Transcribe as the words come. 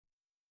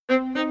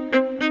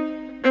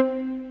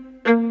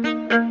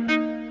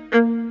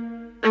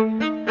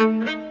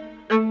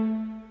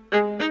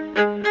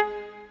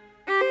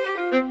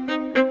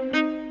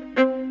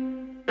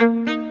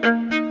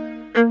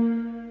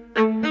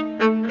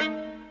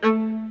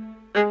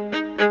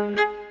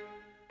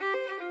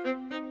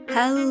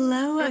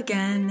Hello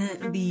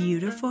again,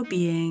 beautiful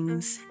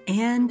beings,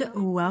 and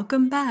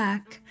welcome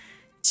back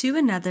to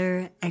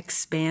another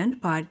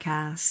Expand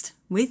podcast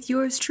with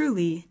yours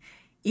truly,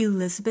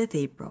 Elizabeth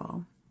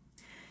April.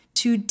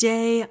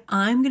 Today,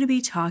 I'm going to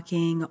be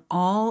talking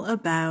all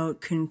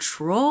about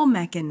control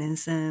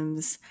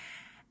mechanisms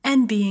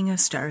and being a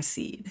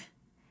starseed.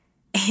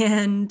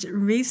 And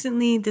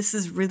recently, this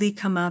has really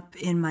come up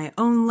in my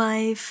own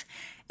life,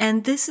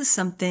 and this is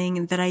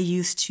something that I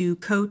used to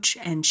coach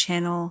and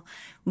channel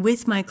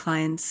with my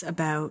clients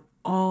about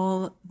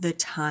all the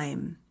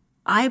time.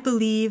 I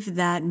believe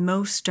that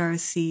most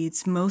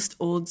starseeds, most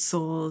old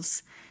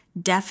souls,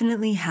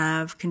 definitely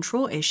have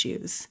control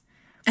issues.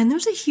 And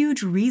there's a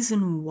huge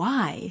reason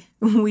why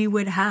we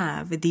would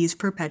have these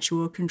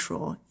perpetual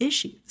control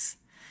issues.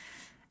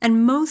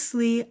 And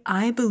mostly,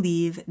 I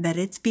believe that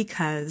it's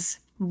because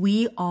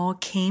we all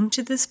came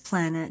to this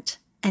planet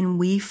and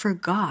we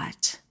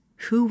forgot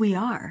who we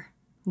are.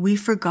 We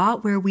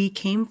forgot where we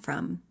came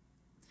from.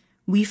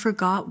 We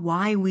forgot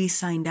why we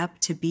signed up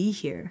to be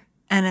here.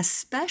 And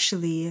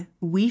especially,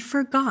 we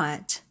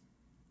forgot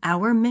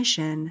our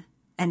mission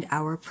and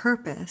our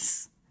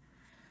purpose.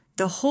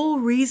 The whole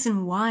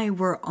reason why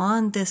we're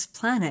on this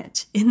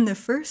planet in the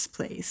first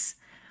place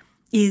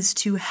is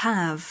to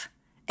have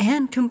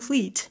and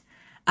complete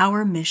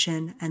our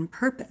mission and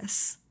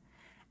purpose.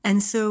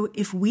 And so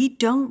if we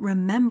don't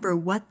remember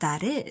what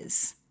that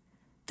is,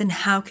 then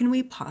how can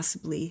we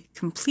possibly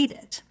complete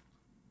it?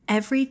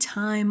 Every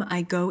time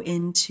I go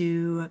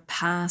into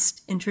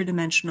past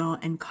interdimensional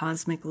and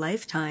cosmic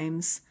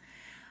lifetimes,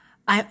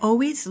 I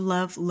always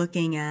love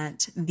looking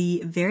at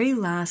the very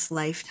last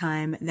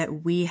lifetime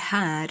that we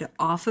had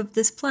off of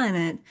this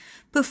planet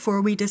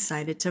before we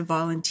decided to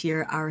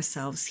volunteer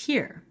ourselves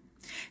here.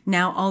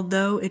 Now,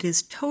 although it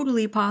is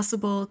totally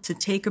possible to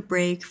take a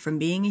break from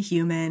being a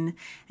human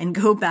and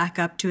go back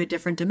up to a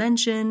different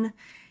dimension,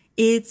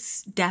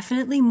 it's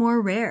definitely more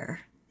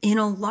rare. In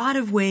a lot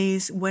of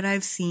ways, what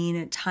I've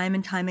seen time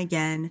and time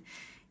again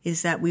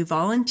is that we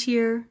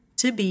volunteer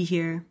to be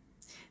here.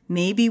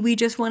 Maybe we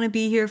just want to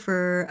be here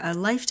for a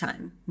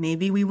lifetime.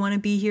 Maybe we want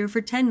to be here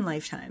for 10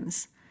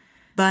 lifetimes.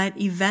 But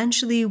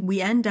eventually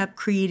we end up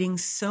creating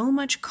so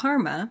much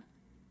karma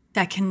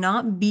that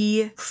cannot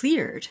be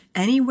cleared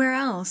anywhere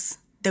else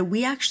that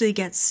we actually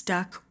get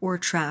stuck or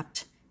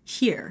trapped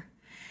here.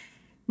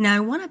 Now I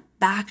want to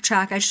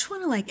backtrack. I just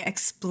want to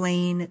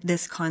explain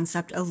this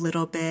concept a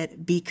little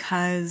bit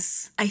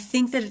because I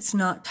think that it's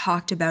not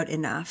talked about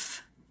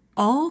enough.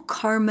 All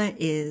karma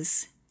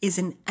is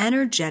an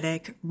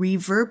energetic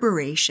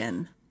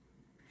reverberation.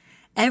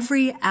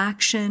 Every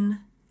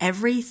action,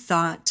 every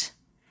thought,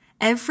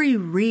 every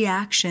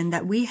reaction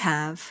that we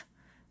have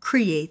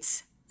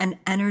creates an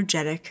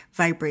energetic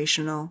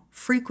vibrational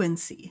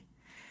frequency.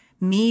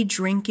 Me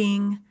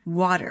drinking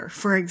water,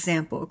 for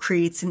example,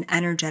 creates an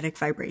energetic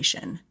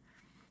vibration.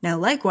 Now,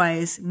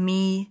 likewise,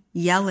 me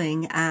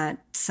yelling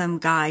at some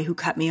guy who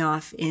cut me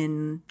off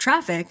in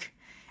traffic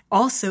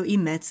also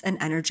emits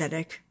an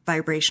energetic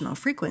vibrational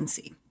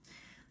frequency.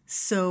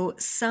 So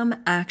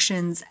some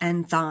actions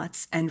and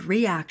thoughts and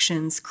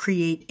reactions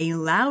create a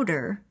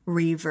louder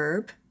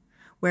reverb,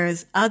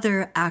 whereas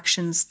other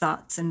actions,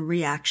 thoughts, and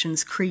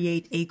reactions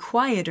create a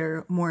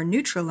quieter, more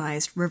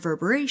neutralized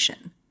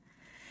reverberation.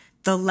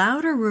 The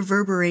louder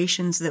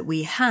reverberations that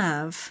we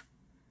have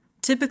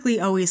typically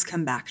always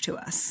come back to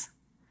us.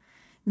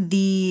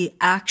 The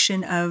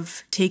action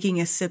of taking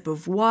a sip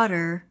of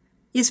water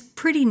is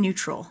pretty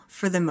neutral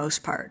for the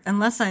most part,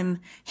 unless I'm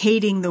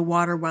hating the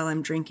water while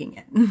I'm drinking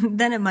it.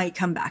 Then it might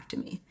come back to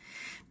me.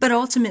 But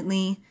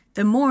ultimately,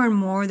 the more and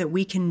more that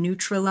we can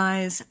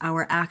neutralize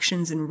our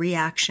actions and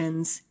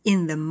reactions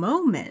in the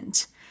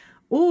moment,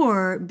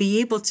 or be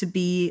able to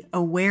be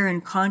aware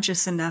and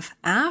conscious enough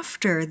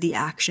after the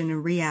action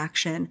and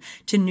reaction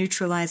to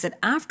neutralize it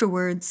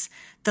afterwards,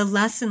 the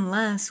less and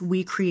less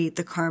we create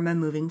the karma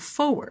moving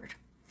forward.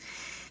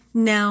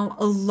 Now,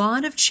 a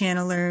lot of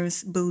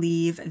channelers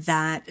believe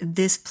that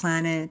this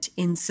planet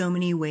in so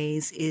many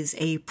ways is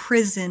a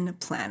prison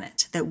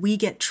planet, that we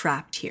get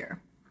trapped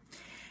here.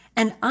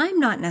 And I'm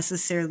not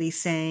necessarily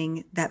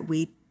saying that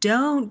we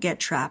don't get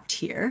trapped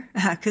here,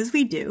 because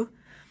we do.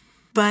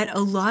 But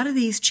a lot of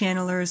these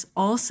channelers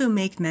also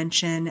make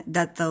mention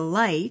that the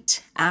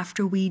light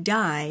after we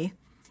die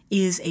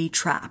is a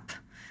trap.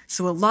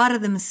 So a lot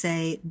of them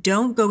say,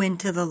 don't go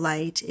into the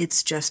light,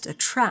 it's just a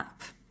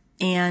trap.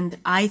 And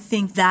I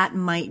think that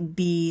might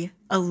be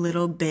a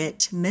little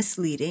bit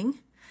misleading.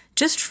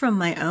 Just from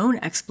my own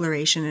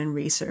exploration and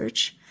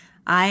research,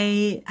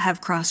 I have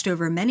crossed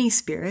over many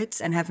spirits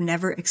and have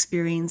never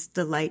experienced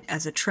the light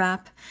as a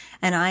trap.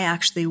 And I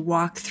actually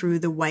walk through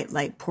the white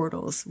light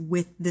portals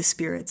with the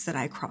spirits that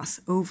I cross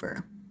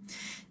over.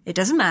 It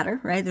doesn't matter,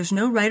 right? There's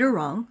no right or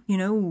wrong,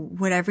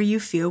 whatever you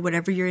feel,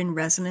 whatever you're in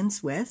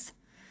resonance with.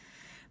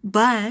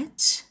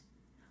 But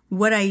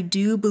what I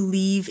do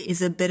believe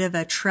is a bit of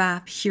a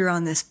trap here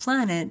on this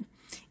planet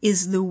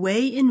is the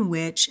way in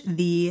which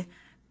the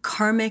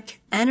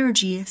karmic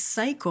energy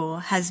cycle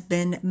has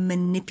been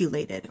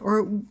manipulated,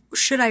 or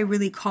should I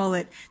really call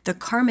it the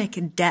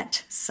karmic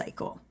debt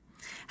cycle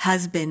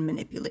has been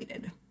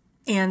manipulated.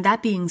 And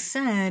that being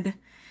said,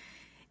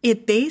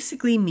 it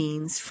basically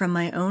means, from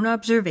my own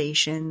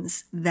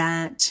observations,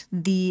 that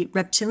the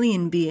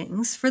reptilian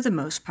beings, for the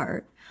most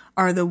part,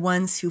 are the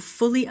ones who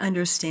fully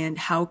understand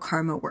how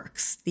karma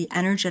works, the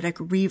energetic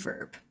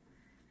reverb.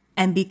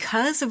 And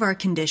because of our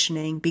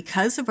conditioning,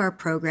 because of our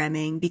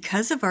programming,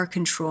 because of our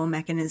control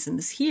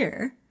mechanisms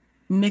here,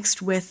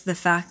 mixed with the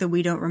fact that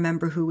we don't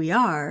remember who we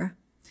are,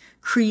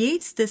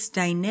 creates this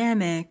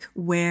dynamic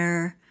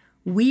where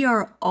we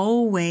are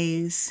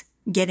always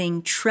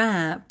getting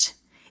trapped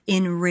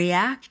in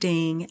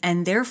reacting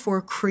and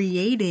therefore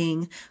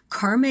creating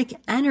karmic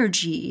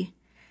energy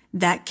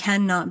that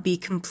cannot be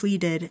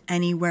completed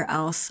anywhere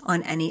else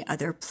on any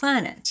other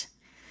planet.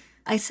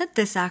 I said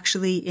this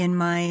actually in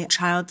my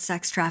child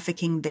sex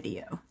trafficking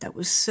video that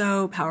was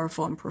so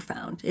powerful and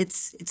profound.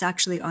 It's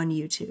actually on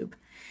YouTube.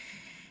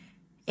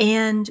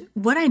 And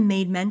what I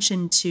made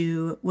mention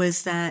to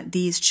was that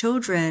these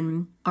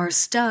children are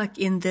stuck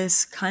in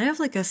this kind of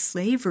like a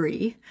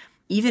slavery,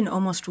 even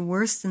almost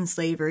worse than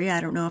slavery. I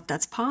don't know if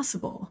that's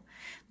possible,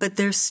 but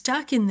they're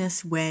stuck in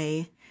this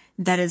way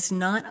that is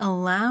not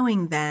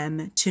allowing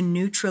them to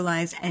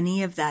neutralize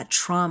any of that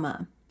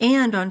trauma.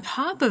 And on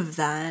top of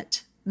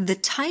that, the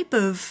type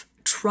of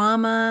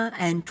trauma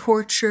and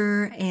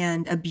torture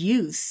and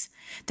abuse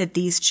that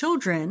these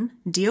children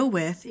deal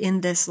with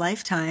in this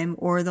lifetime,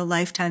 or the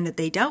lifetime that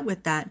they dealt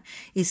with that,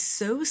 is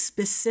so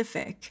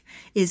specific,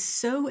 is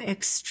so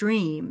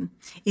extreme,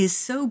 is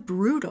so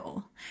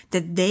brutal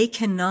that they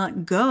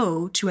cannot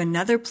go to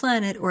another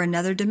planet or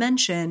another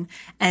dimension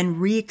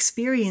and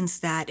re-experience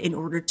that in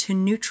order to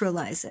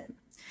neutralize it.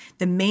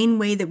 The main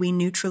way that we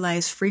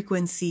neutralize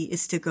frequency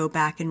is to go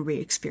back and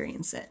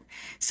re-experience it.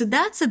 So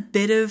that's a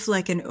bit of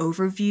like an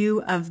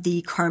overview of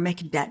the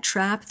karmic debt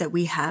trap that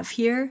we have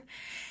here.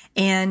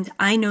 And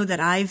I know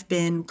that I've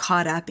been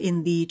caught up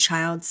in the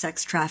child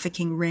sex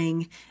trafficking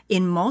ring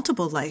in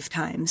multiple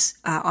lifetimes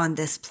on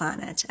this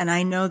planet. And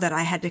I know that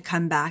I had to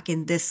come back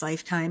in this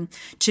lifetime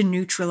to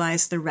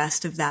neutralize the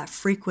rest of that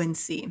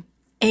frequency.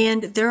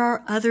 And there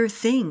are other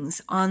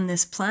things on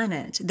this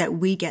planet that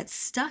we get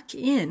stuck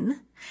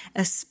in,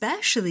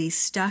 especially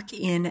stuck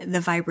in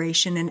the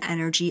vibration and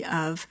energy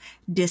of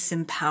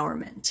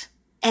disempowerment.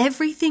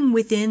 Everything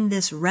within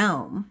this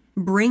realm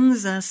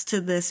brings us to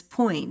this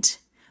point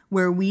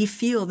where we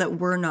feel that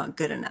we're not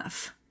good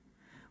enough,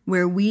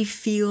 where we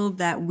feel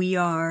that we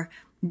are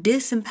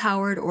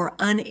disempowered or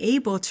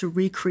unable to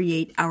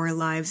recreate our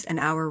lives and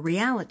our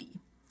reality.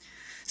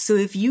 So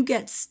if you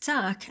get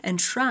stuck and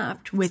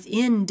trapped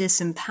within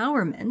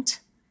disempowerment,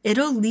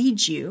 it'll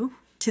lead you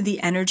to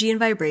the energy and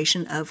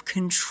vibration of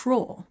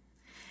control.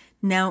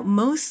 Now,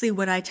 mostly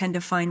what I tend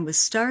to find with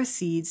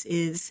starseeds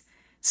is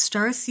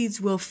starseeds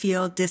will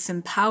feel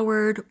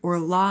disempowered or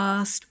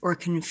lost or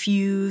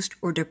confused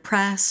or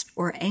depressed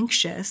or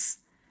anxious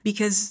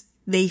because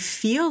they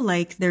feel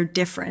like they're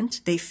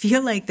different. They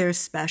feel like they're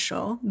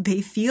special.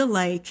 They feel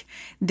like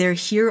they're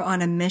here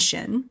on a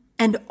mission.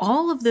 And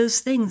all of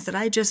those things that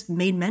I just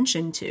made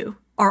mention to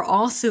are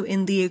also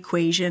in the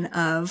equation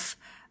of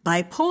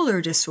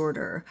bipolar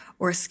disorder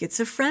or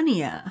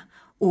schizophrenia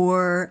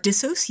or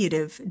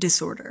dissociative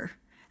disorder.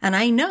 And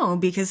I know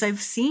because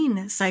I've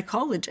seen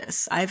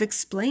psychologists, I've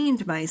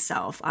explained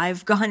myself,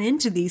 I've gone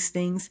into these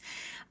things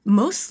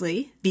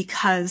mostly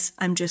because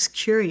I'm just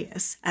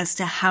curious as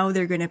to how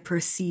they're going to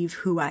perceive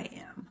who I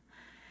am.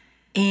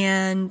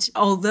 And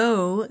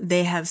although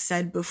they have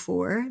said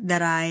before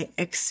that I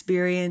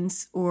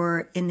experience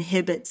or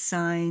inhibit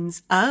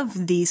signs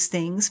of these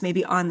things,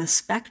 maybe on the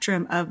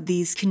spectrum of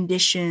these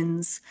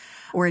conditions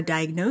or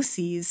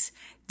diagnoses,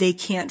 they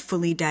can't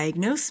fully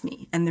diagnose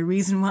me. And the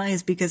reason why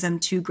is because I'm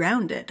too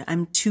grounded.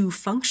 I'm too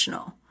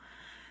functional,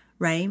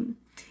 right?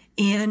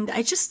 And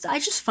I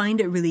just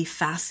find it really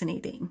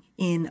fascinating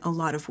in a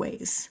lot of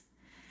ways.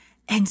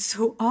 And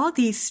so all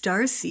these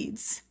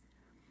starseeds,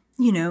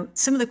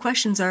 some of the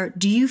questions are,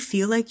 do you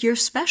feel like you're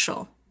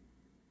special?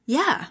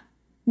 Yeah,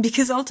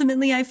 because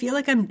ultimately I feel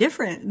like I'm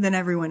different than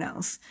everyone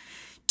else.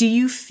 Do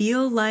you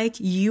feel like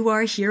you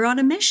are here on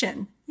a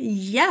mission?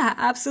 Yeah,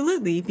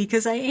 absolutely,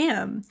 because I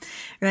am,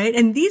 right?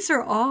 And these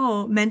are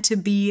all meant to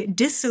be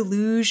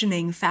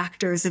disillusioning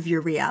factors of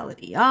your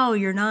reality. Oh,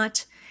 you're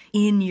not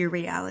in your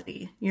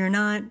reality. You're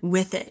not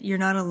with it. You're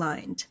not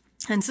aligned.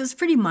 And so it's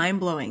pretty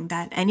mind-blowing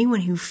that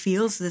anyone who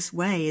feels this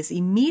way is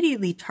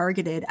immediately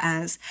targeted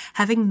as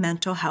having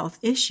mental health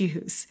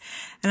issues.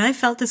 And I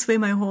felt this way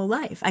my whole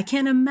life. I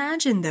can't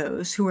imagine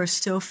those who are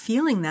still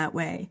feeling that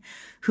way,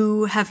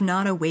 who have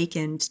not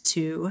awakened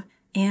to.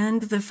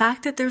 And the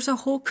fact that there's a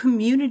whole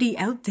community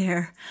out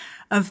there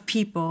of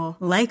people,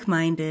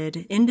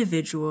 like-minded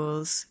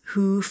individuals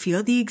who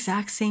feel the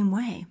exact same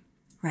way,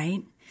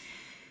 right?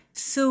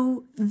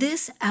 So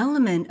this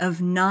element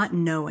of not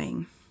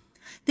knowing,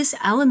 this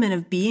element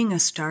of being a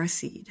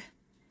starseed,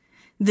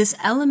 this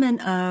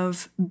element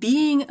of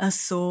being a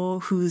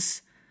soul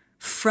who's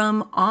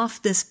from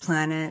off this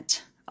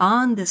planet,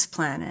 on this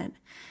planet,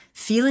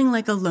 feeling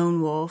like a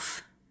lone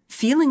wolf,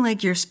 feeling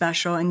like you're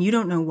special and you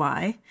don't know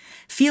why,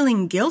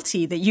 feeling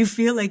guilty that you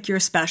feel like you're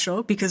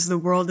special because the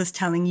world is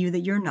telling you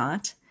that you're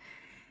not,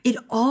 it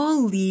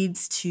all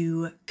leads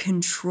to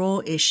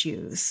control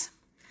issues.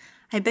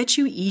 I bet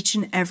you each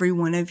and every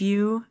one of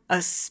you,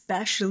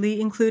 especially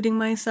including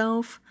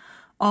myself,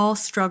 all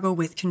struggle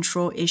with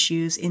control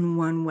issues in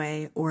one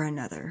way or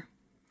another.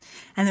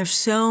 And there's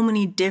so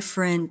many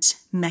different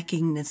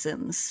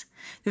mechanisms.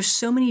 There's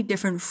so many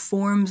different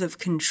forms of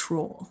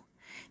control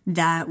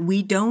that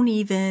we don't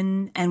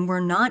even, and we're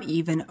not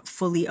even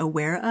fully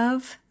aware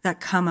of, that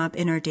come up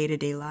in our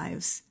day-to-day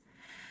lives.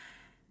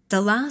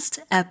 The last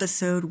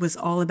episode was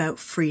all about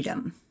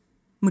freedom,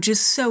 which is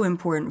so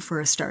important for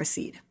a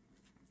starseed.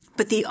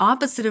 But the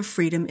opposite of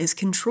freedom is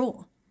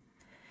control.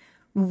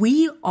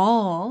 We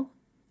all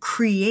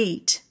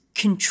create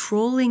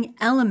controlling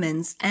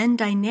elements and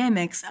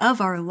dynamics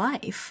of our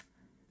life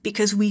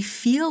because we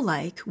feel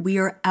like we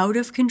are out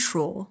of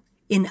control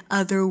in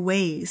other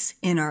ways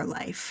in our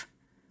life.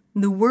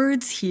 The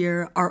words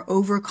here are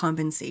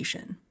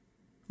overcompensation.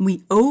 We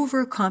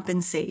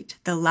overcompensate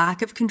the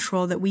lack of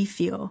control that we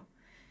feel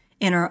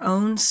in our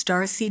own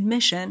starseed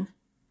mission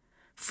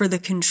for the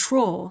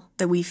control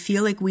that we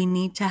feel like we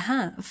need to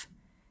have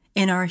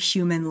in our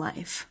human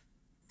life.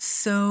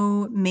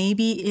 So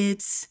maybe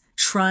it's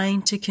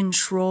trying to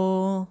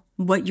control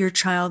what your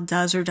child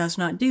does or does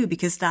not do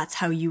because that's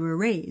how you were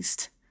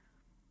raised.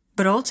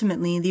 But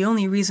ultimately, the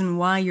only reason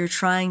why you're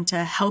trying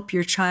to help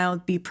your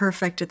child be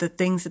perfect at the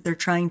things that they're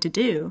trying to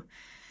do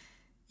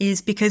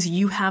is because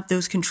you have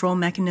those control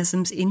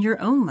mechanisms in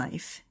your own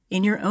life,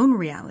 in your own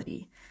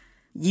reality.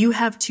 You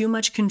have too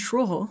much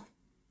control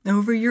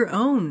over your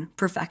own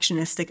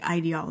perfectionistic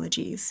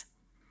ideologies.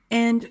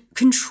 And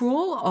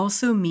control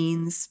also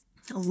means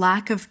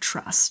lack of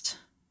trust.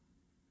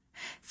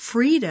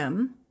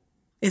 Freedom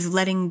is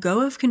letting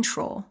go of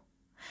control,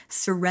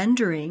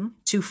 surrendering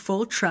to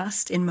full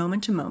trust in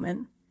moment to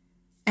moment,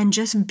 and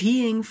just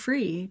being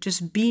free,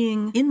 just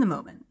being in the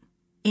moment.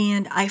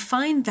 And I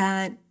find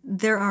that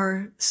there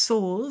are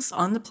souls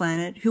on the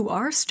planet who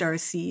are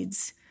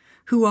starseeds,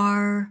 who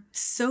are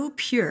so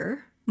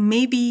pure,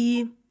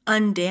 maybe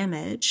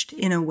undamaged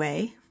in a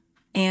way.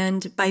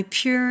 And by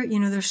pure,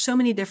 there's so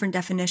many different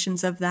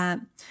definitions of that.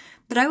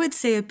 But I would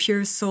say a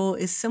pure soul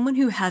is someone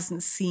who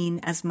hasn't seen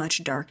as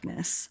much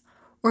darkness,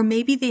 or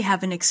maybe they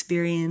haven't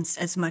experienced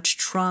as much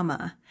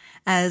trauma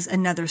as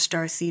another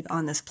starseed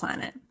on this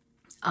planet.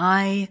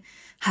 I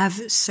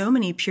have so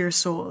many pure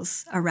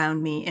souls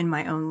around me in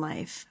my own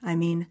life. I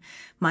mean,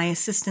 my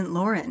assistant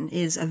Lauren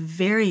is a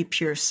very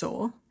pure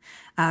soul,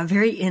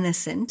 very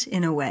innocent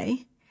in a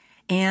way,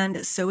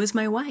 and so is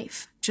my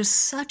wife, just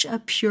such a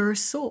pure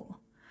soul.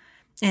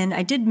 And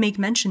I did make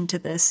mention to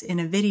this in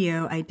a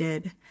video I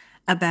did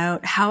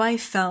about how I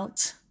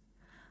felt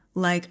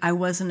like I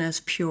wasn't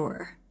as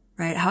pure,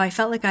 right? How I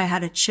felt like I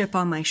had a chip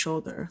on my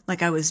shoulder,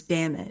 like I was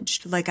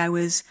damaged, like I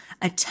was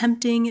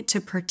attempting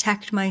to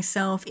protect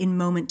myself in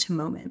moment to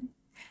moment.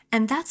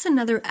 And that's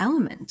another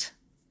element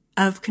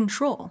of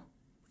control,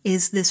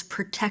 is this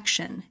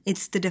protection.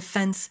 It's the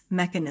defense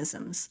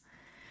mechanisms.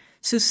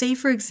 So say,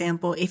 for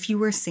example, if you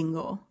were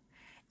single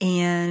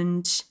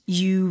and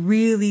you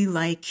really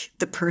like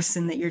the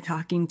person that you're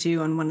talking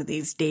to on one of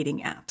these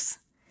dating apps,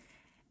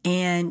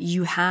 and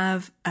you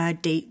have a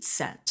date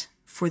set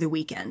for the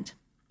weekend.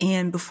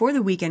 And before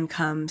the weekend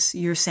comes,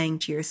 you're saying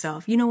to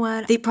yourself, you know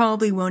what? They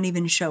probably won't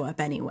even show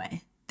up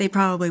anyway. They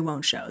probably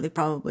won't show.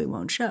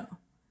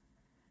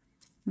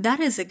 That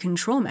is a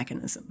control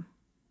mechanism.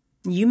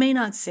 You may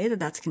not say that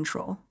that's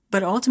control,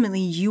 but ultimately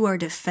you are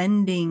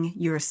defending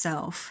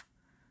yourself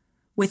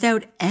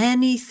without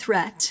any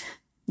threat.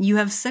 You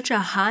have such a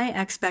high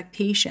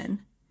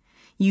expectation.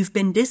 You've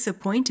been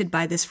disappointed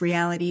by this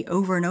reality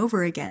over and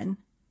over again.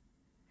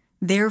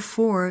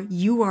 Therefore,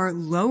 you are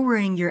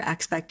lowering your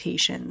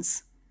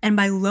expectations. And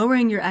by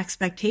lowering your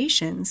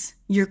expectations,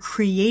 you're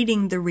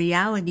creating the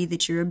reality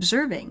that you're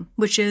observing,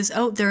 which is,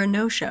 oh, they're a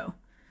no-show.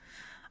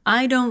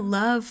 I don't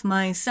love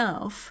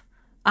myself.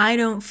 I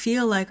don't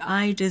feel like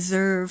I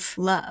deserve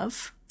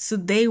love. So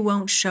they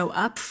won't show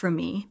up for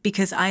me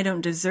because I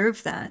don't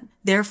deserve that.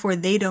 Therefore,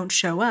 they don't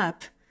show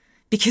up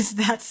because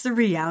that's the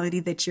reality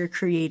that you're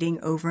creating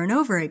over and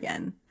over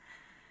again.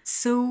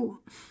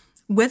 So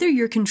whether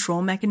your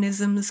control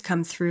mechanisms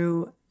come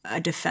through a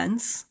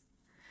defense,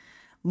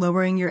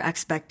 lowering your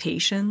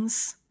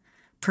expectations,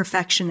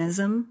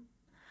 perfectionism,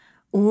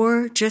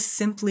 or just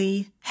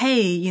simply,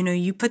 hey,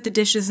 you put the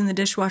dishes in the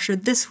dishwasher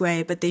this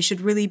way, but they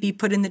should really be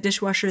put in the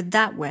dishwasher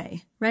that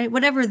way, right?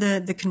 Whatever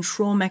the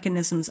control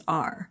mechanisms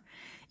are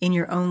in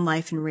your own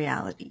life and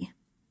reality.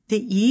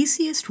 The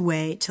easiest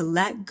way to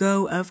let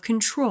go of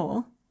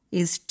control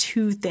is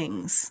two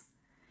things.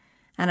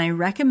 And I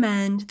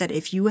recommend that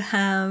if you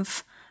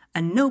have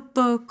a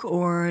notebook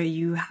or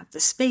you have the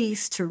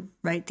space to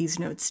write these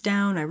notes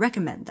down, I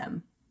recommend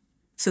them.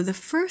 So the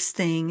first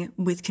thing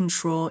with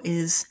control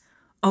is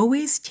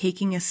always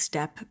taking a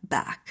step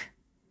back.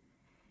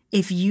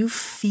 if you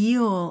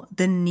feel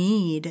the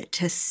need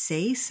to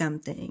say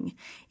something,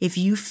 if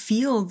you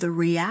feel the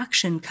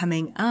reaction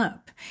coming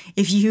up,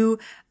 if you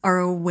are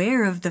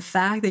aware of the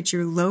fact that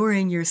you're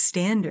lowering your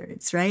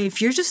standards, right?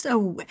 If you're just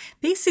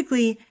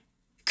basically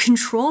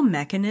control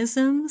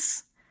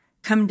mechanisms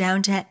come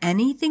down to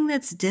anything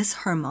that's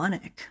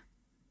disharmonic.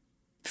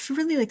 It's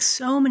really like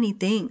so many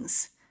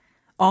things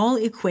all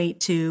equate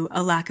to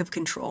a lack of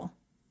control.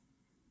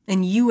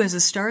 And you as a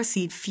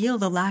starseed feel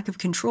the lack of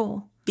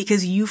control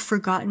because you've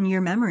forgotten your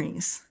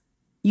memories.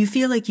 You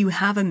feel like you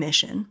have a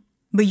mission,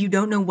 but you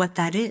don't know what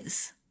that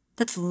is.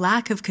 That's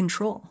lack of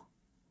control.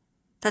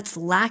 That's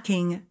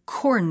lacking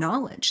core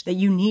knowledge that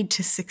you need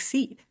to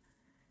succeed.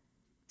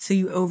 So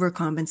you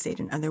overcompensate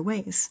in other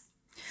ways.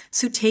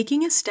 So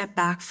taking a step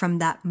back from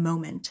that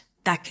moment,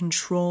 that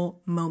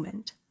control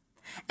moment,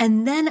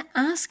 and then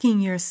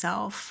asking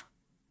yourself,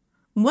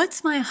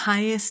 what's my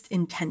highest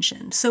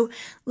intention? So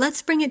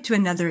let's bring it to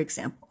another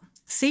example.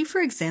 Say,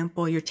 for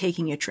example, you're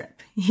taking a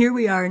trip. Here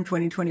we are in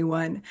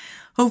 2021.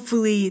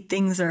 Hopefully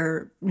things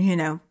are,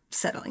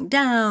 settling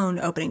down,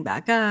 opening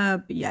back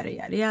up, yada,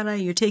 yada, yada.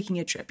 You're taking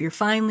a trip. You're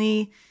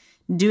finally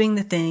doing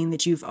the thing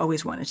that you've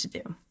always wanted to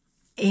do.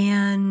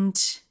 And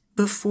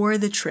before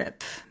the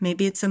trip,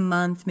 maybe it's a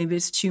month, maybe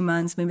it's 2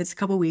 months, maybe it's a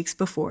couple weeks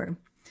before,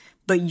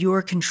 but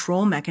your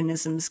control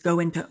mechanisms go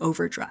into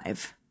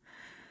overdrive.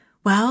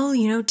 Well,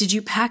 did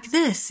you pack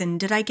this? And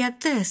did I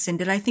get this? And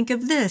did I think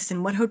of this?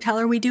 And what hotel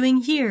are we doing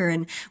here?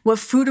 And what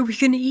food are we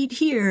going to eat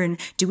here? And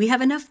do we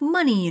have enough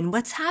money? And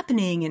what's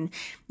happening? And,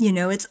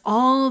 it's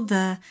all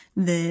the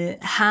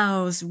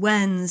hows,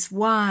 whens,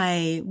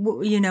 why,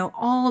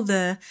 all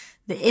the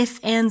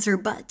if, ands, or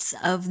buts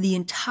of the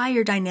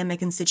entire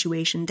dynamic and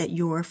situation that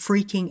you're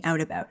freaking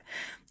out about.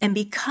 And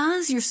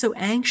because you're so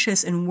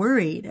anxious and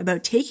worried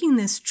about taking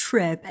this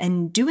trip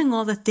and doing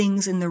all the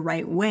things in the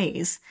right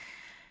ways,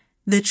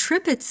 the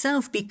trip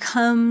itself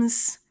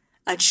becomes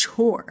a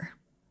chore.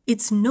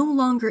 It's no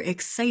longer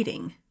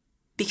exciting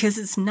because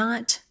it's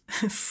not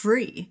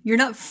free. You're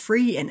not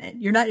free in it.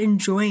 You're not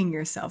enjoying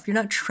yourself. You're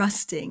not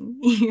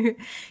trusting.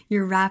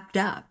 You're wrapped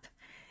up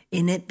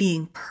in it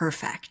being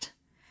perfect,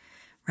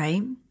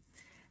 right?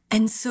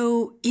 And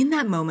so in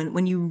that moment,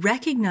 when you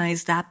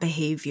recognize that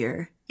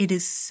behavior, it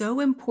is so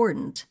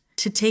important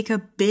to take a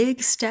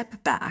big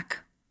step back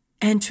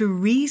and to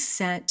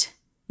reset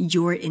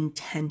your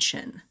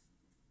intention.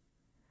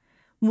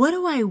 What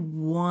do I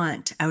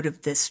want out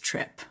of this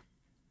trip?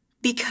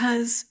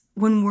 Because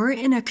when we're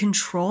in a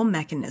control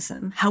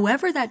mechanism,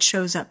 however that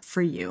shows up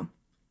for you,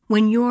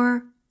 when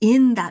you're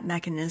in that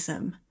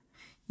mechanism,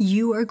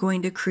 you are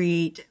going to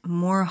create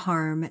more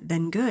harm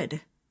than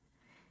good.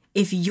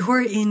 If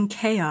you're in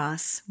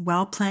chaos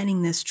while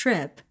planning this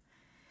trip,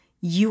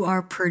 you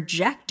are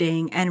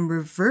projecting and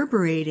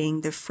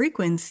reverberating the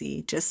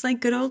frequency, just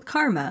like good old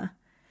karma,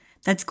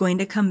 that's going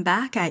to come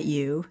back at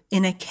you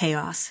in a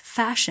chaos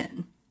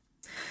fashion.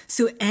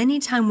 So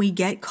anytime we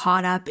get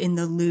caught up in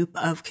the loop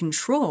of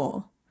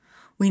control,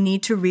 we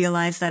need to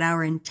realize that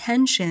our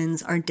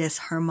intentions are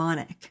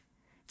disharmonic.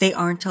 They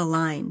aren't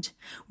aligned.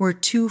 We're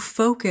too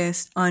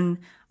focused on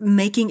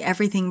making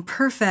everything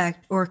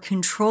perfect or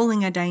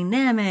controlling a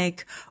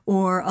dynamic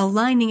or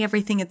aligning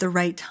everything at the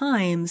right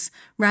times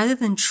rather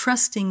than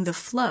trusting the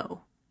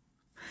flow.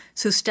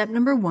 So step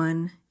number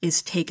 1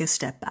 is take a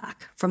step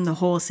back from the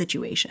whole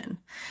situation.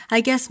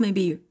 I guess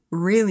maybe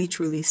really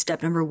truly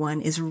step number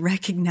 1 is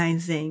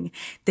recognizing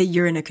that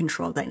you're in a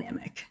control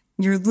dynamic.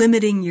 You're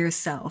limiting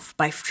yourself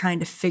by trying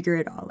to figure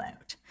it all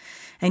out.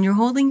 And you're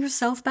holding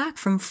yourself back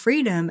from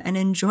freedom and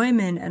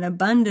enjoyment and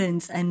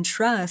abundance and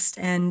trust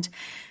and,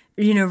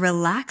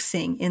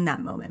 relaxing in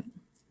that moment.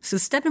 So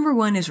step number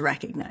 1 is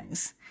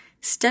recognize.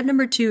 Step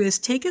number 2 is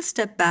take a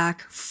step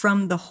back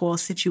from the whole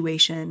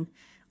situation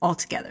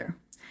altogether.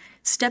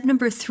 Step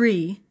number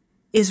 3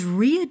 is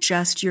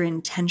readjust your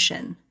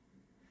intention.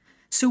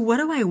 So what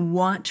do I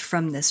want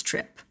from this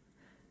trip?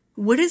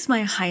 What is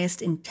my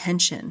highest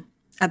intention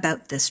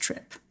about this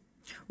trip?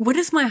 What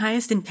is my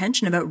highest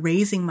intention about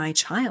raising my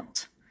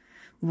child?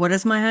 What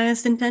is my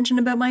highest intention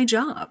about my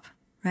job,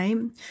 right?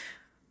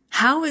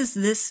 How is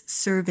this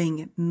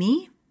serving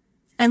me?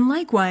 And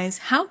likewise,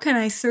 how can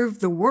I serve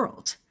the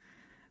world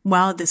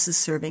while this is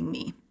serving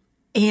me?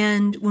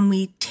 And when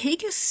we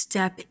take a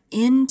step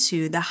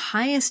into the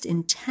highest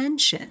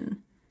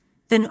intention,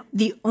 then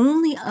the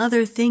only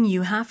other thing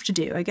you have to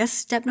do, I guess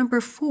step number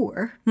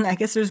 4, I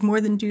guess there's more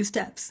than 2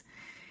 steps.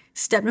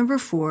 Step number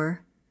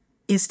 4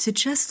 is to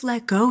just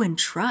let go and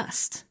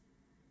trust.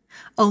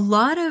 A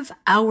lot of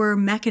our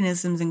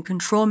mechanisms and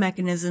control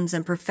mechanisms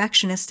and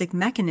perfectionistic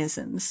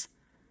mechanisms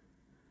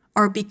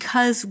are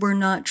because we're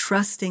not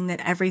trusting that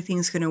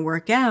everything's going to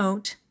work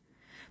out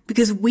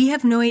because we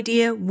have no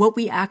idea what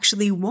we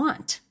actually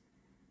want,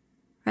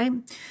 right?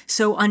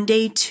 So on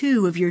day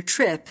 2 of your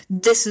trip,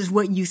 this is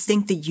what you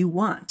think that you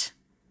want.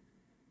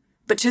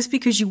 But just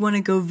because you want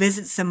to go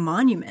visit some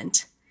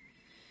monument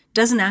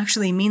doesn't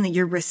actually mean that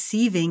you're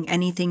receiving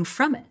anything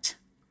from it.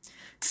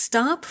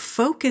 Stop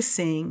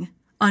focusing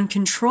on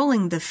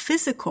controlling the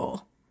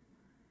physical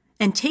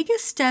and take a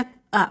step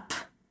up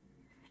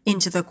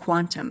into the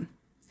quantum.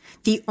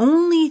 The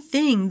only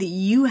thing that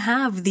you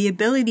have the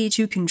ability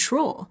to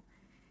control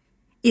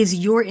is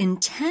your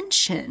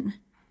intention,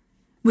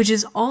 which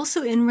is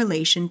also in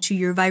relation to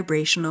your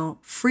vibrational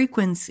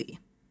frequency.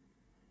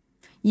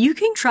 You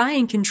can try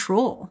and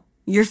control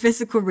your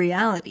physical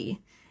reality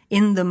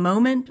in the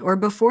moment or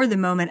before the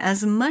moment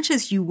as much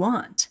as you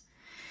want.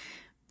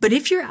 But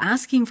if you're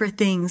asking for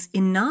things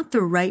in not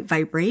the right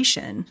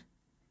vibration,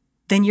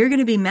 then you're going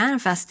to be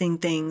manifesting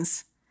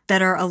things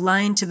that are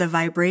aligned to the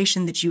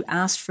vibration that you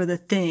asked for the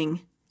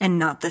thing and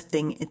not the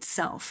thing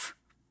itself.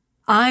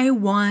 I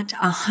want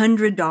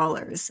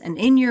 $100. And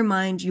in your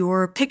mind,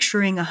 you're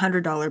picturing a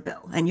 $100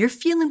 bill and you're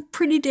feeling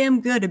pretty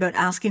damn good about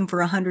asking for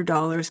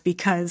 $100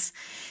 because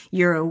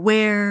you're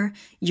aware,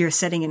 you're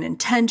setting an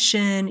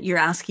intention, you're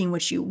asking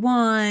what you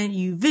want,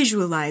 you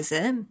visualize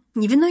it.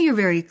 Even though you're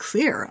very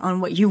clear on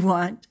what you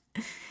want,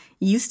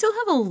 you still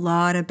have a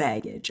lot of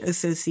baggage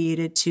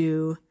associated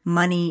to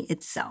money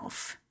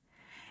itself.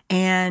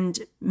 And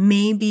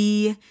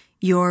maybe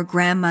your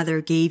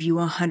grandmother gave you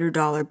a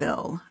 $100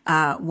 bill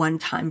one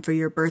time for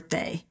your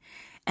birthday,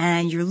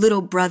 and your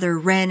little brother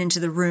ran into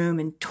the room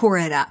and tore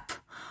it up,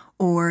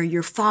 or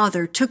your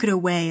father took it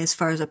away as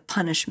far as a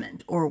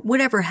punishment, or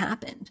whatever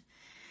happened.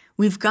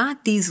 We've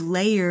got these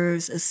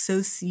layers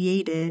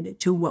associated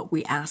to what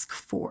we ask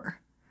for.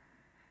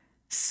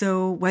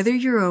 So whether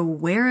you're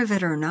aware of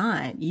it or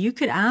not, you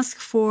could ask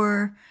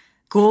for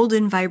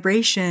golden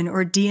vibration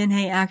or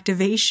DNA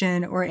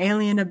activation or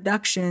alien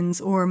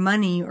abductions or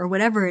money or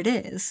whatever it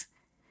is.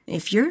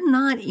 If you're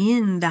not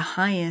in the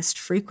highest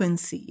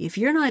frequency, if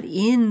you're not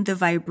in the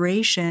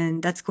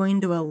vibration that's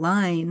going to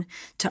align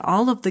to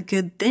all of the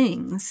good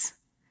things,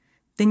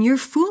 then you're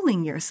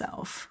fooling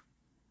yourself.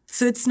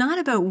 So it's not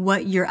about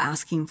what you're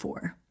asking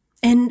for.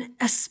 And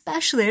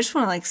especially, I just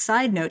want to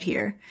side note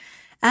here,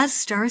 as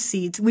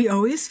starseeds, we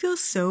always feel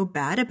so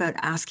bad about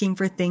asking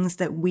for things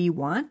that we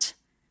want.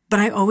 But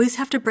I always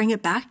have to bring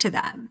it back to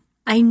that.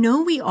 I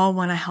know we all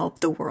want to help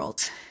the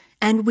world,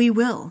 and we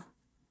will.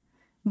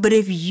 But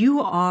if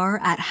you are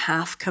at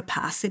half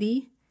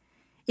capacity,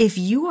 if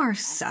you are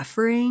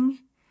suffering,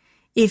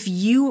 if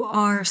you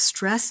are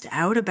stressed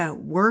out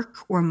about work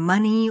or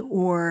money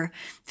or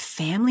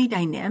family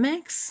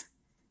dynamics,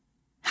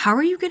 how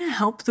are you going to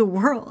help the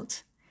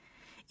world?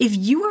 If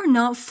you are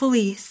not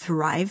fully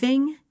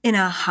thriving in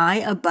a high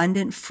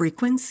abundant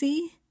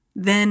frequency,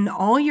 then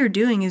all you're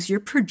doing is you're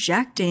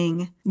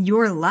projecting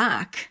your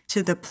lack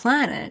to the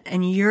planet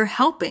and you're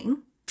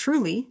helping,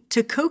 truly,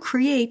 to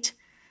co-create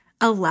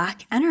a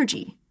lack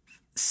energy.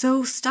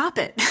 So stop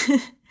it.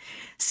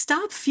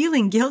 Stop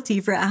feeling guilty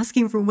for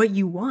asking for what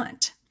you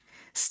want.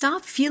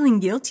 Stop feeling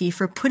guilty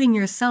for putting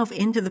yourself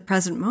into the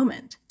present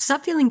moment.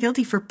 Stop feeling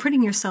guilty for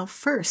putting yourself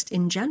first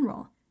in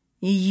general.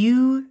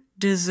 You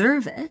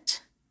deserve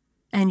it,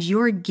 and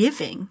you're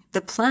giving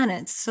the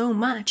planet so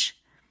much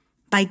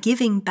by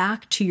giving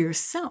back to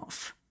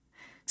yourself.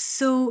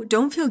 So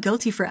don't feel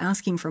guilty for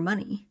asking for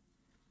money,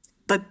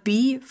 but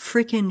be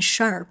freaking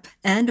sharp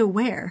and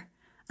aware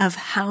of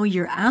how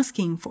you're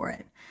asking for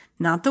it.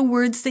 Not the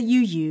words that you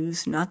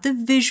use, not the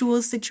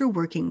visuals that you're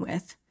working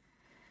with,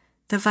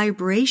 the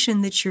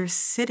vibration that you're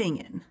sitting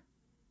in.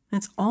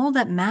 That's all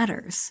that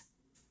matters,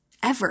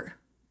 ever.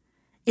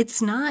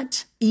 It's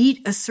not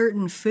eat a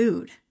certain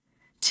food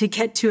to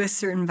get to a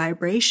certain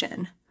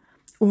vibration,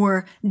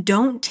 or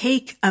don't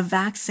take a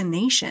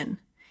vaccination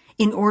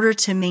in order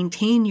to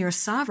maintain your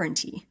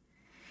sovereignty.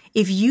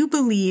 If you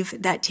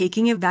believe that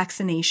taking a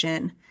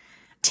vaccination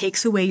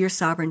takes away your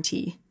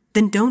sovereignty,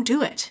 then don't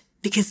do it,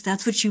 because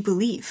that's what you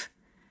believe.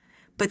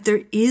 But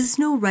there is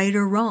no right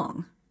or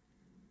wrong.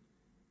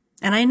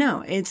 And I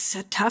know it's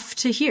tough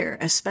to hear,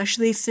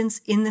 especially since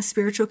in the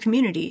spiritual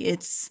community,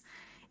 it's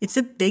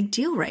a big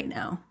deal right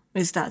now,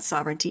 is that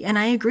sovereignty. And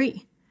I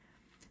agree.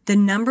 The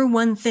number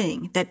one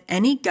thing that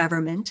any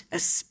government,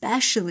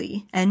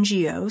 especially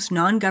NGOs,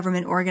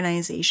 non-government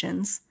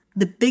organizations,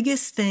 the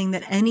biggest thing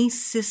that any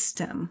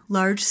system,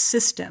 large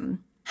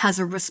system, has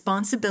a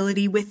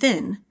responsibility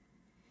within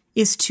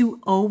is to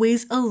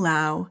always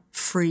allow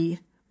free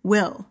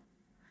will.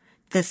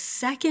 The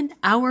second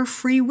our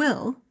free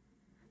will,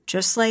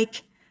 just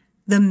like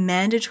the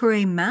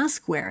mandatory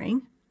mask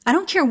wearing, I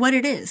don't care what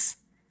it is.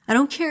 I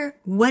don't care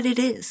what it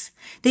is.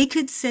 They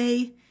could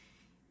say,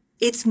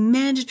 it's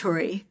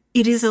mandatory,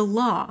 it is a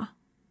law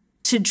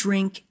to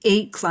drink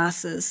 8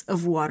 glasses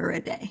of water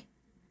a day.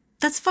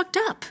 That's fucked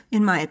up,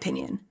 in my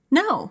opinion.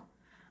 No,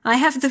 I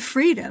have the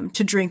freedom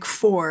to drink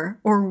 4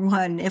 or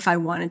 1 if I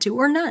wanted to,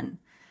 or none.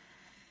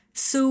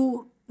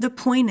 So the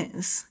point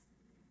is,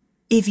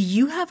 if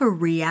you have a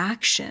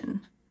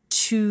reaction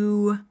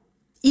to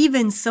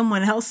even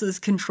someone else's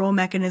control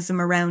mechanism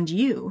around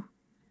you,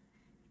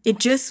 it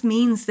just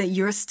means that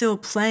you're still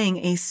playing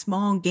a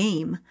small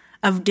game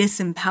of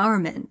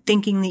disempowerment,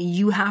 thinking that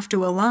you have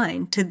to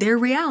align to their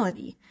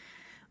reality.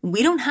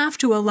 We don't have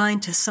to align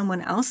to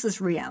someone else's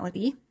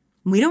reality.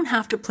 We don't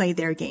have to play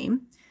their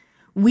game.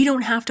 We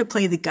don't have to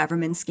play the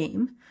government's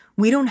game.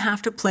 We don't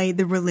have to play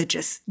the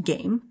religious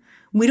game.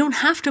 We don't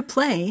have to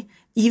play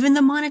even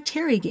the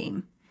monetary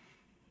game.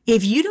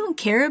 If you don't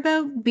care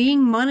about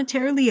being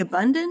monetarily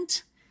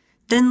abundant,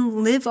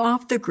 then live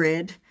off the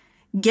grid,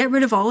 get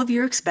rid of all of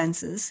your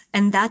expenses,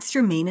 and that's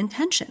your main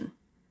intention.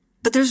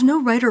 But there's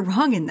no right or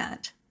wrong in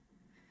that.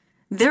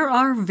 There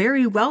are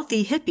very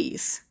wealthy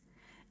hippies,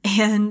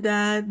 and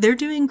they're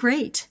doing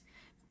great,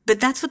 but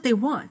that's what they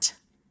want.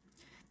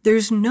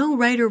 There's no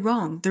right or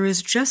wrong. There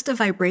is just a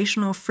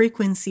vibrational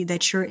frequency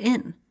that you're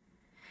in.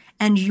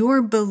 And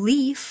your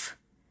belief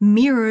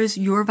mirrors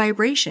your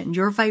vibration.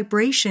 Your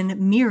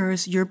vibration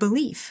mirrors your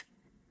belief.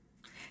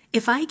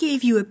 If I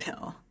gave you a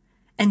pill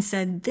and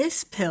said,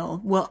 this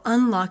pill will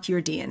unlock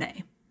your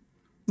DNA,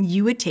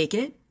 you would take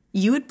it,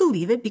 you would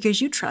believe it because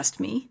you trust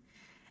me,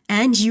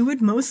 and you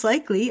would most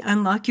likely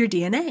unlock your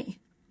DNA.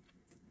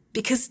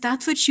 Because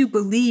that's what you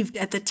believed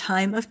at the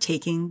time of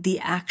taking the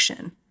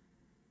action.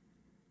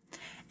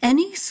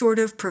 Any sort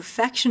of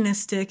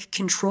perfectionistic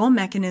control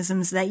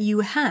mechanisms that you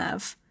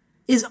have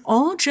is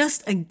all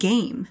just a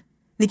game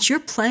that you're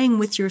playing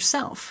with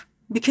yourself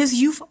because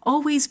you've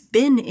always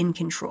been in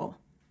control.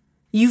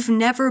 You've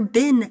never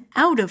been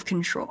out of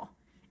control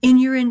in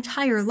your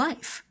entire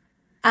life.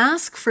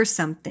 Ask for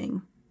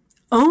something.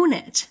 Own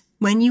it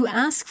when you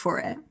ask for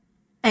it.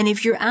 And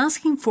if you're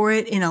asking for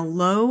it in a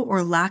low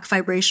or lack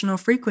vibrational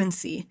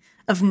frequency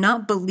of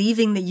not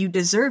believing that you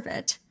deserve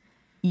it,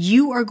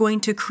 you are going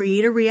to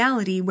create a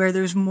reality where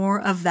there's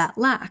more of that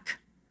lack.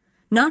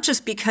 Not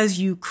just because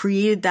you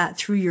created that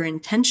through your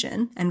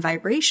intention and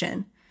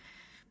vibration,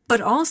 but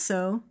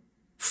also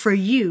for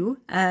you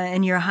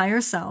and your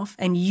higher self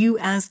and you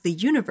as the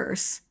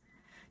universe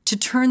to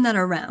turn that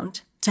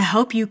around, to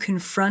help you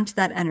confront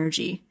that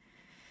energy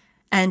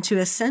and to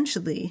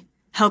essentially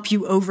help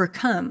you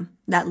overcome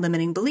that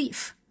limiting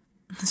belief.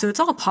 So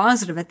it's all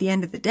positive at the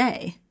end of the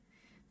day,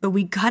 but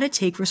we gotta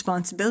take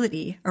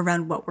responsibility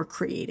around what we're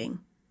creating.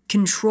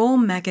 Control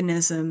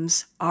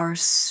mechanisms are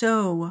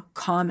so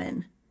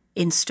common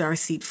in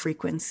starseed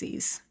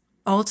frequencies.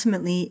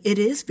 Ultimately, it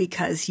is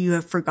because you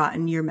have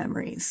forgotten your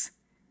memories.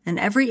 And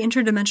every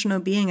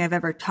interdimensional being I've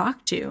ever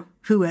talked to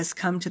who has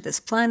come to this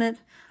planet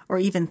or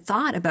even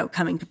thought about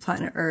coming to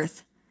planet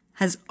Earth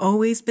has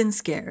always been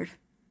scared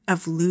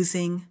of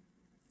losing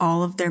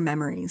all of their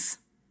memories.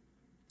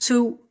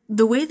 So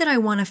the way that I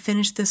want to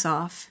finish this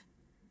off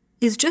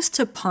is just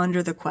to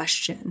ponder the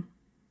question.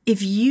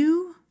 If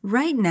you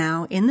right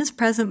now, in this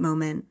present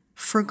moment,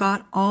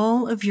 forgot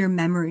all of your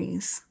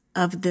memories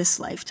of this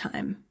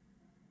lifetime,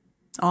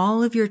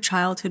 all of your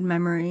childhood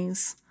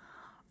memories,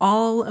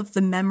 all of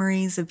the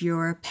memories of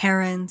your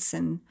parents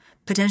and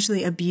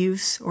potentially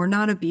abuse or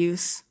not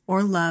abuse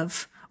or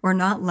love or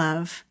not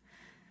love,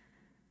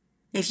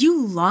 if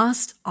you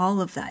lost all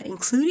of that,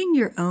 including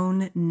your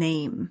own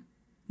name,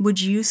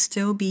 would you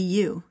still be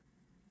you?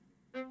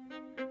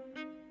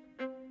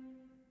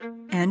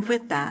 And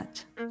with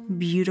that,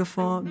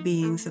 beautiful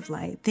beings of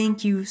light,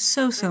 thank you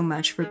so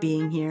much for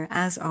being here.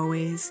 As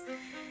always,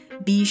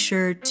 be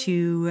sure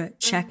to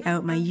check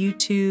out my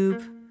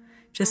YouTube,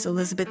 just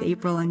Elizabeth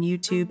April on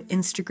YouTube,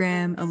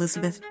 Instagram,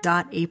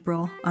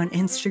 elizabeth.april on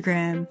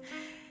Instagram,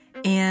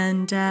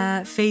 and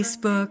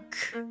Facebook,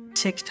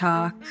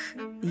 TikTok,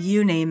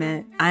 you name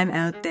it. I'm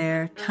out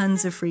there,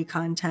 tons of free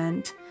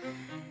content.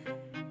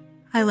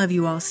 I love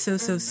you all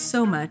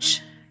so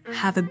much.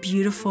 Have a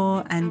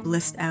beautiful and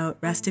blissed out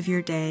rest of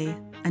your day.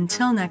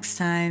 Until next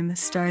time,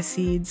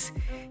 starseeds,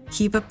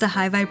 keep up the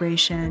high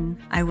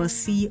vibration. I will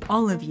see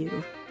all of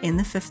you in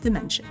the 5th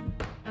dimension.